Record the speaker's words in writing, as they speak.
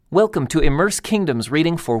Welcome to Immerse Kingdom's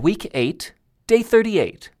reading for Week 8, Day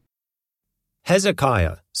 38.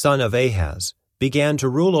 Hezekiah, son of Ahaz, began to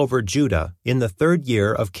rule over Judah in the 3rd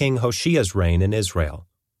year of King Hoshea's reign in Israel.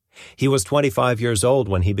 He was 25 years old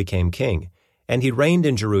when he became king, and he reigned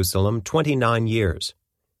in Jerusalem 29 years.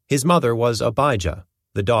 His mother was Abijah,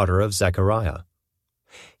 the daughter of Zechariah.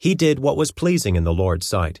 He did what was pleasing in the Lord's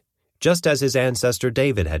sight, just as his ancestor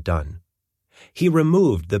David had done. He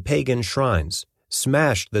removed the pagan shrines,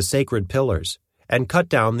 smashed the sacred pillars, and cut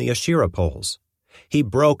down the Asherah poles. He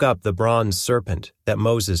broke up the bronze serpent that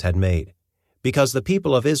Moses had made, because the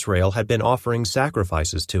people of Israel had been offering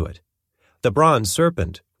sacrifices to it. The bronze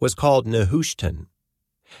serpent was called Nehushtan.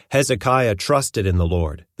 Hezekiah trusted in the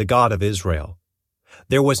Lord, the God of Israel.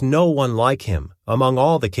 There was no one like him among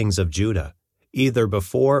all the kings of Judah, either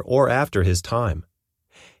before or after his time.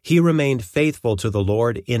 He remained faithful to the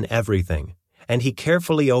Lord in everything, and he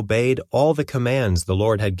carefully obeyed all the commands the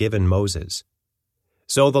Lord had given Moses.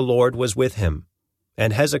 So the Lord was with him,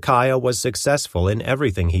 and Hezekiah was successful in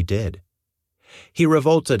everything he did. He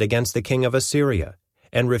revolted against the king of Assyria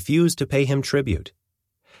and refused to pay him tribute.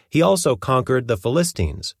 He also conquered the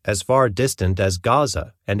Philistines as far distant as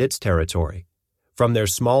Gaza and its territory, from their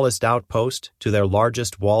smallest outpost to their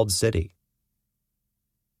largest walled city.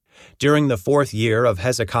 During the 4th year of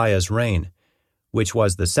Hezekiah's reign, which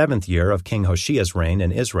was the 7th year of King Hoshea's reign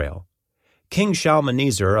in Israel, King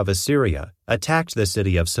Shalmaneser of Assyria attacked the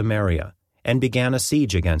city of Samaria and began a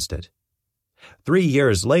siege against it. 3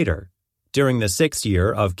 years later, during the 6th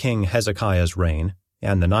year of King Hezekiah's reign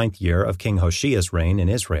and the 9th year of King Hoshea's reign in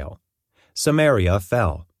Israel, Samaria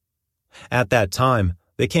fell. At that time,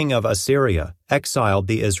 the king of Assyria exiled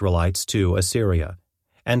the Israelites to Assyria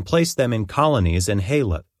and placed them in colonies in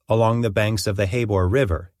Halah along the banks of the Habor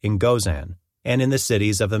River in Gozan and in the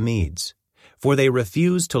cities of the Medes, for they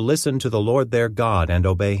refused to listen to the Lord their God and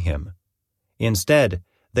obey him. Instead,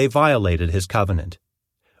 they violated his covenant,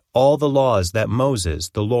 all the laws that Moses,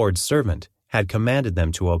 the Lord's servant, had commanded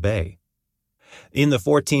them to obey. In the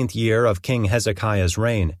 14th year of King Hezekiah's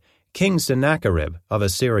reign, King Sennacherib of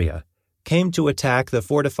Assyria came to attack the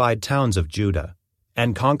fortified towns of Judah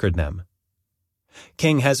and conquered them.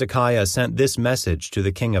 King Hezekiah sent this message to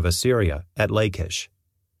the king of Assyria at Lachish: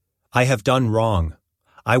 "I have done wrong.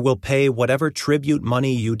 I will pay whatever tribute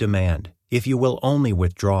money you demand, if you will only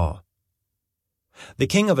withdraw." The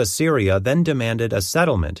king of Assyria then demanded a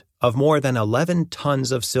settlement of more than 11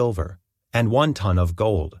 tons of silver and 1 ton of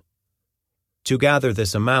gold. To gather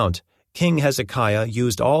this amount, King Hezekiah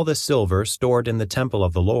used all the silver stored in the temple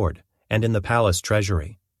of the Lord and in the palace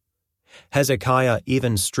treasury. Hezekiah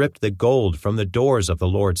even stripped the gold from the doors of the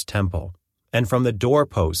Lord's temple, and from the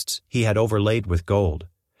doorposts he had overlaid with gold,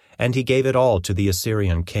 and he gave it all to the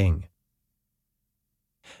Assyrian king.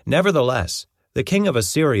 Nevertheless, the king of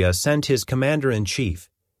Assyria sent his commander-in-chief,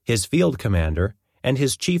 his field commander, and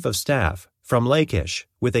his chief of staff from Lachish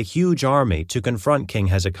with a huge army to confront King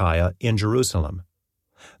Hezekiah in Jerusalem.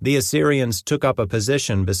 The Assyrians took up a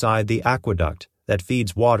position beside the aqueduct that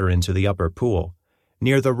feeds water into the upper pool,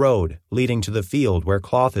 near the road leading to the field where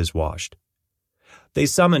cloth is washed. They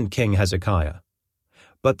summoned King Hezekiah,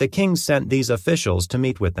 but the king sent these officials to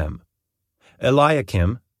meet with them: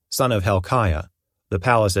 Eliakim, son of Hilkiah, the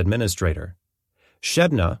palace administrator;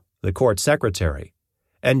 Shebna, the court secretary;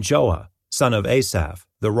 and Joah, son of Asaph,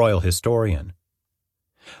 the royal historian.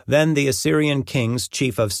 Then the Assyrian king's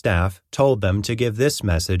chief of staff told them to give this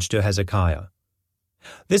message to Hezekiah: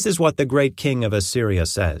 "This is what the great king of Assyria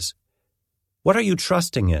says. What are you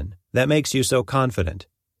trusting in that makes you so confident?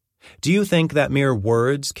 Do you think that mere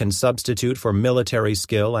words can substitute for military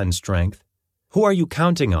skill and strength? Who are you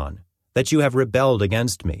counting on, that you have rebelled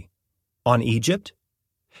against me? On Egypt?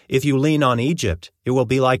 If you lean on Egypt, it will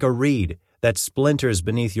be like a reed that splinters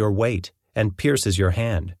beneath your weight and pierces your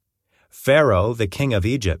hand. Pharaoh, the king of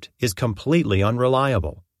Egypt, is completely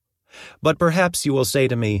unreliable. But perhaps you will say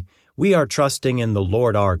to me, 'We are trusting in the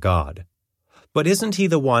Lord our God.' But isn't he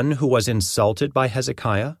the one who was insulted by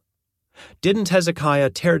Hezekiah? Didn't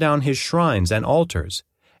Hezekiah tear down his shrines and altars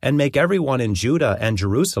and make everyone in Judah and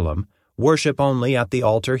Jerusalem worship only at the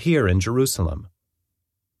altar here in Jerusalem?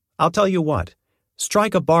 I'll tell you what,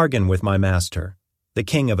 strike a bargain with my master, the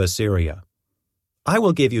king of Assyria. I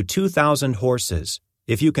will give you 2,000 horses,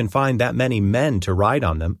 if you can find that many men to ride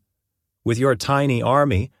on them. With your tiny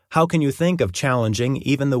army, how can you think of challenging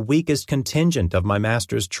even the weakest contingent of my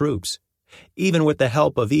master's troops, even with the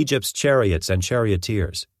help of Egypt's chariots and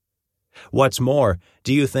charioteers? What's more,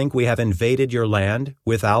 do you think we have invaded your land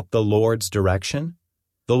without the Lord's direction?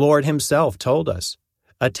 The Lord himself told us,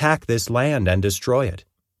 'Attack this land and destroy it.'"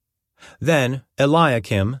 Then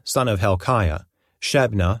Eliakim, son of Hilkiah,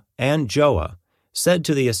 Shebna, and Joah, said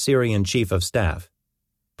to the Assyrian chief of staff,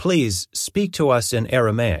 "Please speak to us in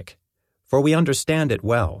Aramaic, for we understand it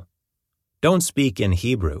well. Don't speak in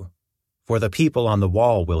Hebrew, for the people on the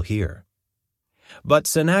wall will hear." But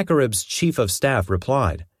Sennacherib's chief of staff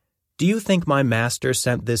replied, "Do you think my master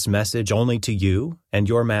sent this message only to you and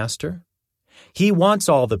your master? He wants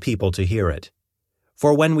all the people to hear it.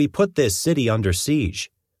 For when we put this city under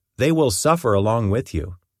siege, they will suffer along with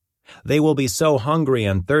you. They will be so hungry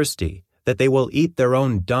and thirsty that they will eat their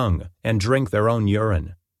own dung and drink their own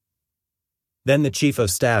urine." Then the chief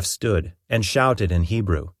of staff stood and shouted in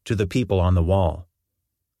Hebrew to the people on the wall,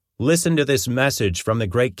 "Listen to this message from the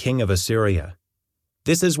great king of Assyria.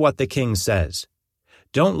 This is what the king says.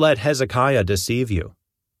 Don't let Hezekiah deceive you.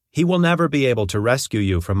 He will never be able to rescue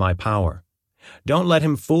you from my power. Don't let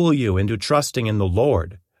him fool you into trusting in the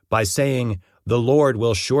Lord by saying, 'The Lord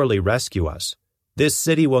will surely rescue us. This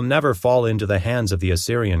city will never fall into the hands of the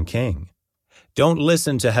Assyrian king.' Don't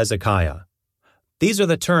listen to Hezekiah. These are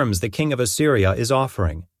the terms the king of Assyria is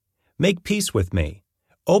offering. Make peace with me.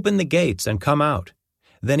 Open the gates and come out.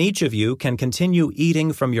 Then each of you can continue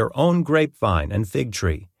eating from your own grapevine and fig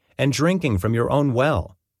tree, and drinking from your own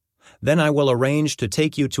well. Then I will arrange to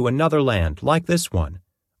take you to another land like this one,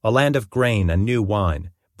 a land of grain and new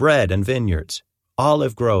wine, bread and vineyards,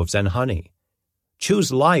 olive groves and honey.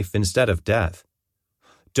 Choose life instead of death.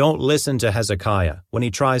 Don't listen to Hezekiah when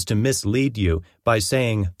he tries to mislead you by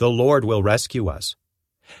saying, 'The Lord will rescue us.'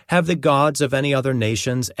 Have the gods of any other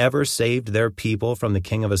nations ever saved their people from the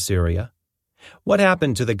king of Assyria? What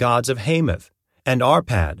happened to the gods of Hamath and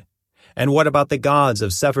Arpad? And what about the gods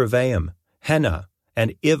of Sepharvaim, Hena,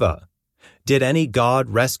 and Ivah? Did any god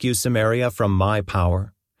rescue Samaria from my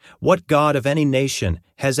power? What god of any nation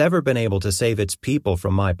has ever been able to save its people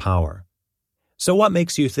from my power? So what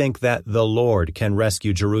makes you think that the Lord can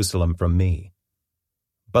rescue Jerusalem from me?"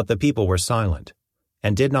 But the people were silent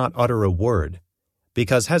and did not utter a word,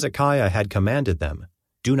 because Hezekiah had commanded them,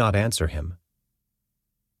 "Do not answer him."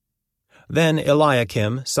 Then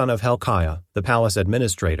Eliakim, son of Hilkiah, the palace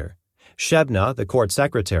administrator, Shebna, the court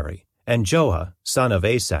secretary, and Joah, son of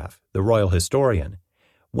Asaph, the royal historian,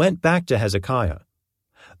 went back to Hezekiah.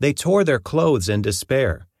 They tore their clothes in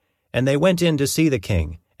despair, and they went in to see the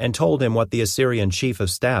king and told him what the Assyrian chief of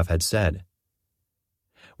staff had said.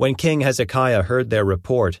 When King Hezekiah heard their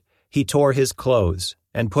report, he tore his clothes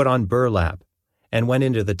and put on burlap and went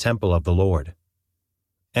into the temple of the Lord.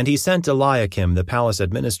 And he sent Eliakim, the palace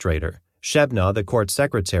administrator, Shebna, the court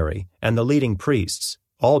secretary, and the leading priests,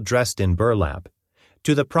 all dressed in burlap,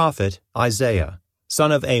 to the prophet Isaiah,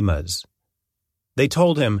 son of Amoz. They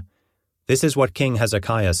told him, "This is what King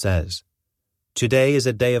Hezekiah says. Today is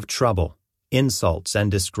a day of trouble, insults,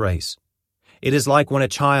 and disgrace. It is like when a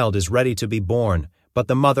child is ready to be born, but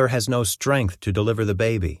the mother has no strength to deliver the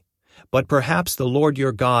baby. But perhaps the Lord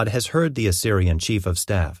your God has heard the Assyrian chief of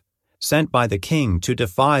staff, sent by the king to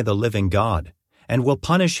defy the living God, and will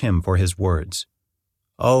punish him for his words.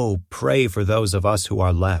 Oh, pray for those of us who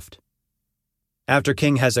are left." After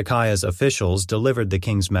King Hezekiah's officials delivered the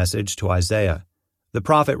king's message to Isaiah, the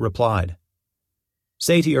prophet replied,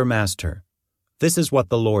 "Say to your master, 'This is what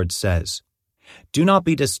the Lord says. Do not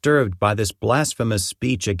be disturbed by this blasphemous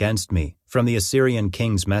speech against me from the Assyrian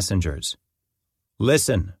king's messengers.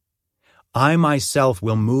 Listen, I myself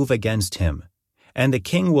will move against him, and the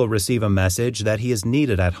king will receive a message that he is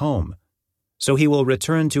needed at home. So he will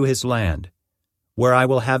return to his land, where I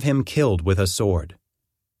will have him killed with a sword."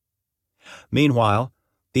 Meanwhile,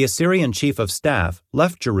 the Assyrian chief of staff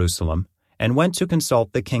left Jerusalem and went to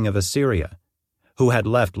consult the king of Assyria, who had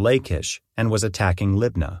left Lachish and was attacking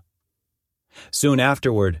Libnah. Soon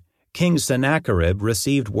afterward, King Sennacherib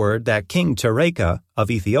received word that King Tirhakah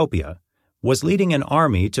of Ethiopia was leading an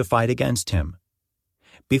army to fight against him.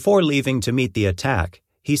 Before leaving to meet the attack,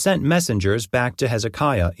 he sent messengers back to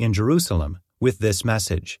Hezekiah in Jerusalem with this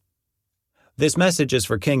message. This message is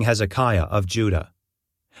for King Hezekiah of Judah.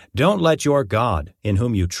 Don't let your God, in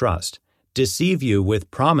whom you trust, deceive you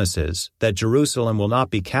with promises that Jerusalem will not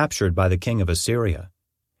be captured by the king of Assyria.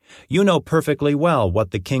 You know perfectly well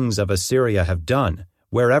what the kings of Assyria have done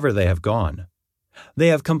wherever they have gone. They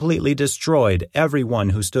have completely destroyed everyone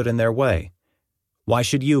who stood in their way. Why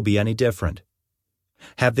should you be any different?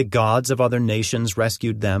 Have the gods of other nations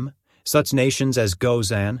rescued them, such nations as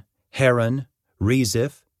Gozan, Haran,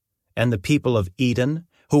 Reziph, and the people of Eden,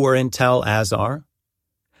 who were in Tel Azar?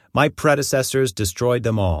 My predecessors destroyed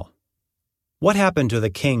them all. What happened to the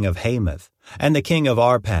king of Hamath and the king of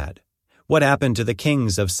Arpad? What happened to the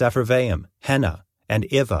kings of Sepharvaim, Hena, and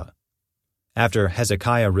Ivah? After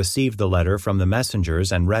Hezekiah received the letter from the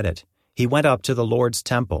messengers and read it, he went up to the Lord's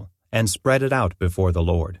temple and spread it out before the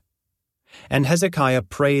Lord. And Hezekiah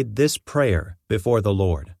prayed this prayer before the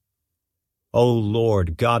Lord. O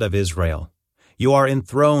Lord, God of Israel, you are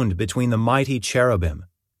enthroned between the mighty cherubim.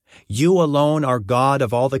 You alone are God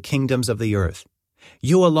of all the kingdoms of the earth.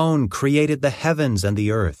 You alone created the heavens and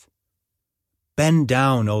the earth. Bend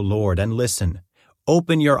down, O Lord, and listen.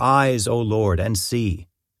 Open your eyes, O Lord, and see.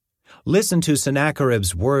 Listen to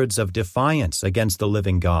Sennacherib's words of defiance against the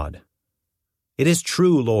living God. It is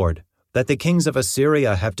true, Lord, that the kings of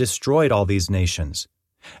Assyria have destroyed all these nations,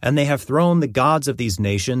 and they have thrown the gods of these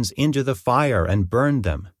nations into the fire and burned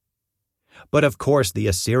them. But of course the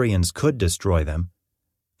Assyrians could destroy them.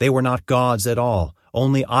 They were not gods at all,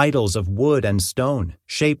 only idols of wood and stone,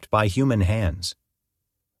 shaped by human hands.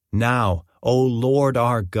 Now, O Lord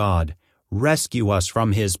our God, rescue us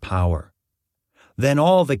from his power. Then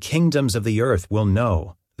all the kingdoms of the earth will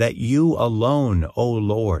know that you alone, O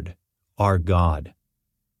Lord, are God.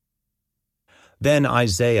 Then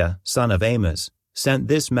Isaiah, son of Amoz, sent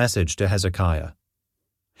this message to Hezekiah.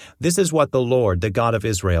 This is what the Lord, the God of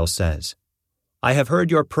Israel, says. I have heard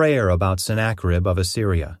your prayer about Sennacherib of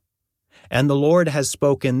Assyria, and the Lord has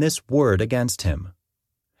spoken this word against him.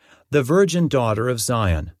 The virgin daughter of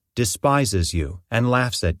Zion despises you and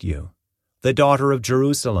laughs at you. The daughter of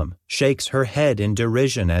Jerusalem shakes her head in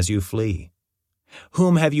derision as you flee.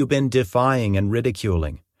 Whom have you been defying and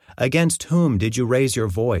ridiculing? Against whom did you raise your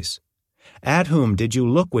voice? At whom did you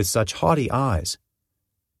look with such haughty eyes?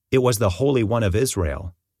 It was the Holy One of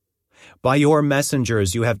Israel. By your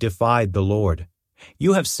messengers you have defied the Lord.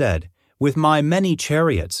 You have said, with my many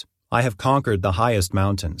chariots I have conquered the highest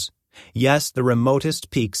mountains, yes, the remotest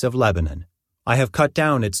peaks of Lebanon. I have cut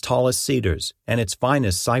down its tallest cedars and its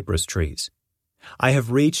finest cypress trees. I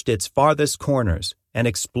have reached its farthest corners and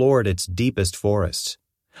explored its deepest forests.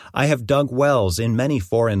 I have dug wells in many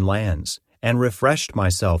foreign lands and refreshed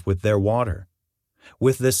myself with their water.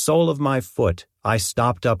 With the sole of my foot I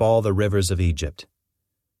stopped up all the rivers of Egypt.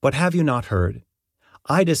 But have you not heard?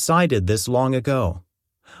 I decided this long ago.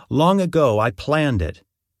 Long ago I planned it,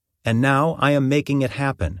 and now I am making it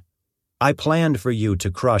happen. I planned for you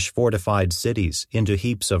to crush fortified cities into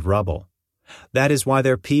heaps of rubble. That is why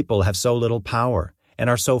their people have so little power and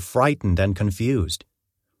are so frightened and confused.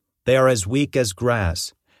 They are as weak as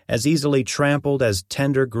grass, as easily trampled as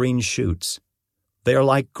tender green shoots. They are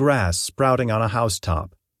like grass sprouting on a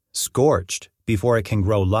housetop, scorched before it can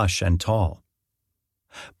grow lush and tall.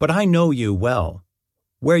 But I know you well,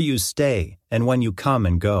 where you stay and when you come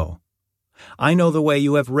and go. I know the way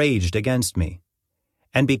you have raged against me.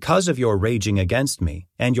 And because of your raging against me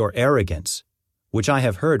and your arrogance, which I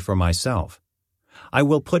have heard for myself, I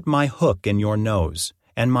will put my hook in your nose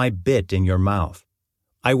and my bit in your mouth.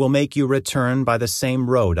 I will make you return by the same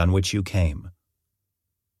road on which you came.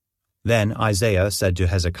 Then Isaiah said to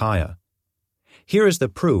Hezekiah, Here is the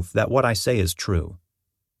proof that what I say is true.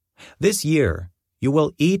 This year you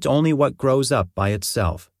will eat only what grows up by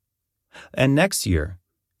itself, and next year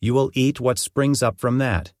you will eat what springs up from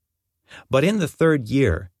that. But in the third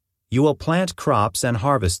year you will plant crops and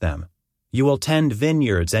harvest them. You will tend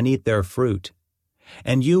vineyards and eat their fruit.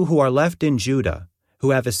 And you who are left in Judah,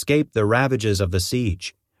 who have escaped the ravages of the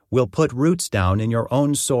siege, will put roots down in your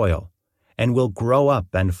own soil, and will grow up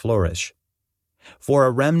and flourish. For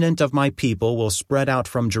a remnant of my people will spread out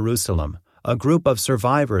from Jerusalem, a group of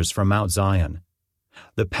survivors from Mount Zion.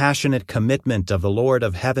 The passionate commitment of the Lord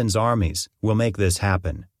of heaven's armies will make this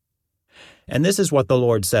happen. And this is what the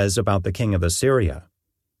Lord says about the king of Assyria.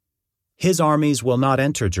 His armies will not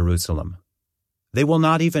enter Jerusalem. They will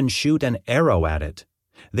not even shoot an arrow at it.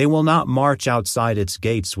 They will not march outside its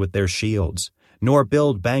gates with their shields, nor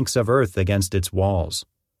build banks of earth against its walls.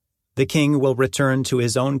 The king will return to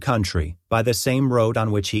his own country by the same road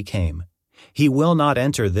on which he came. He will not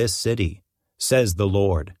enter this city, says the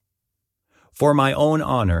Lord. For my own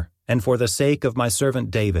honor and for the sake of my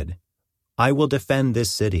servant David, I will defend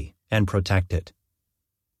this city and protect it.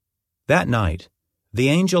 That night, the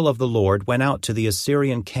angel of the Lord went out to the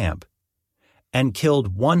Assyrian camp and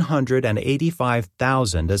killed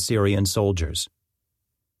 185,000 Assyrian soldiers.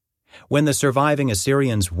 When the surviving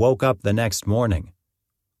Assyrians woke up the next morning,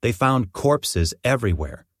 they found corpses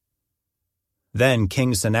everywhere. Then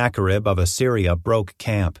King Sennacherib of Assyria broke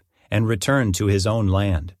camp and returned to his own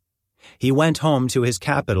land. He went home to his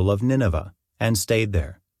capital of Nineveh and stayed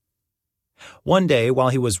there. One day, while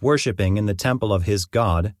he was worshipping in the temple of his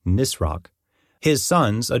god, Nisroch, his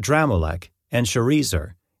sons Adramelech and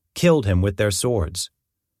Sharezer killed him with their swords.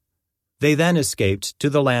 They then escaped to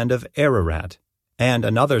the land of Ararat, and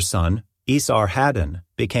another son, Esarhaddon,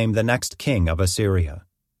 became the next king of Assyria.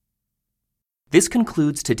 This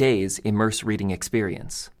concludes today's Immerse Reading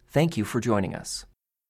Experience. Thank you for joining us.